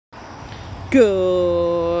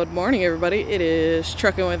Good morning, everybody. It is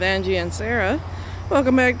Trucking with Angie and Sarah.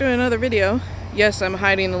 Welcome back to another video. Yes, I'm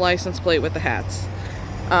hiding the license plate with the hats.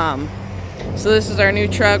 So this is our new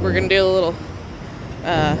truck. We're gonna do a little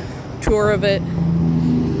tour of it.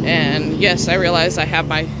 And yes, I realize I have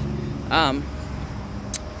my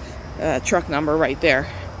truck number right there.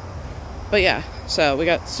 But yeah, so we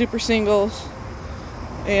got super singles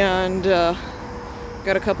and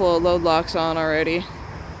got a couple of load locks on already.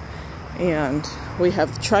 And we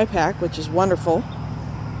have the tri-pack, which is wonderful.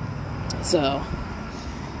 So,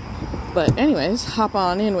 but anyways, hop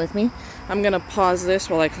on in with me. I'm gonna pause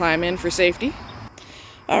this while I climb in for safety.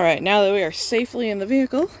 Alright, now that we are safely in the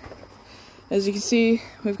vehicle, as you can see,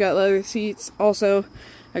 we've got leather seats. Also,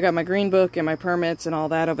 I got my green book and my permits and all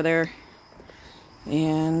that over there.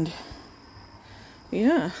 And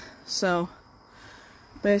yeah, so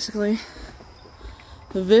basically,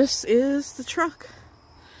 this is the truck.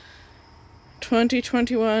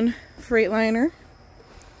 2021 freightliner.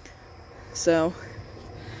 So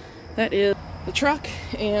that is the truck,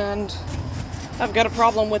 and I've got a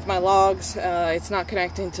problem with my logs. It's not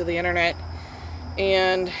connecting to the internet,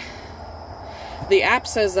 and the app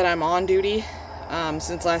says that I'm on duty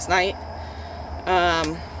since last night,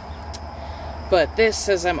 but this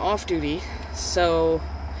says I'm off duty, so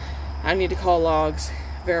I need to call logs,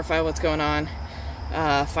 verify what's going on,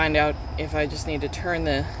 find out if I just need to turn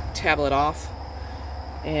the tablet off.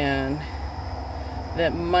 And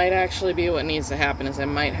that might actually be what needs to happen, is I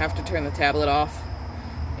might have to turn the tablet off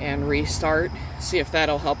and restart, see if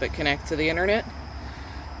that'll help it connect to the internet.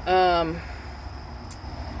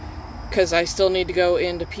 Because I still need to go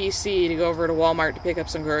into PC to go over to Walmart to pick up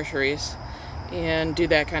some groceries and do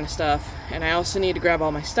that kind of stuff. And I also need to grab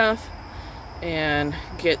all my stuff and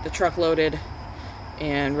get the truck loaded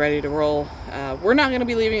and ready to roll. We're not going to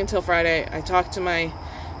be leaving until Friday. I talked to my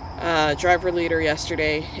driver leader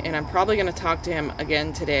yesterday, and I'm probably going to talk to him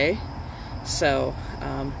again today. So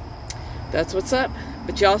that's what's up.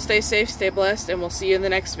 But y'all stay safe, stay blessed, and we'll see you in the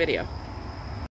next video.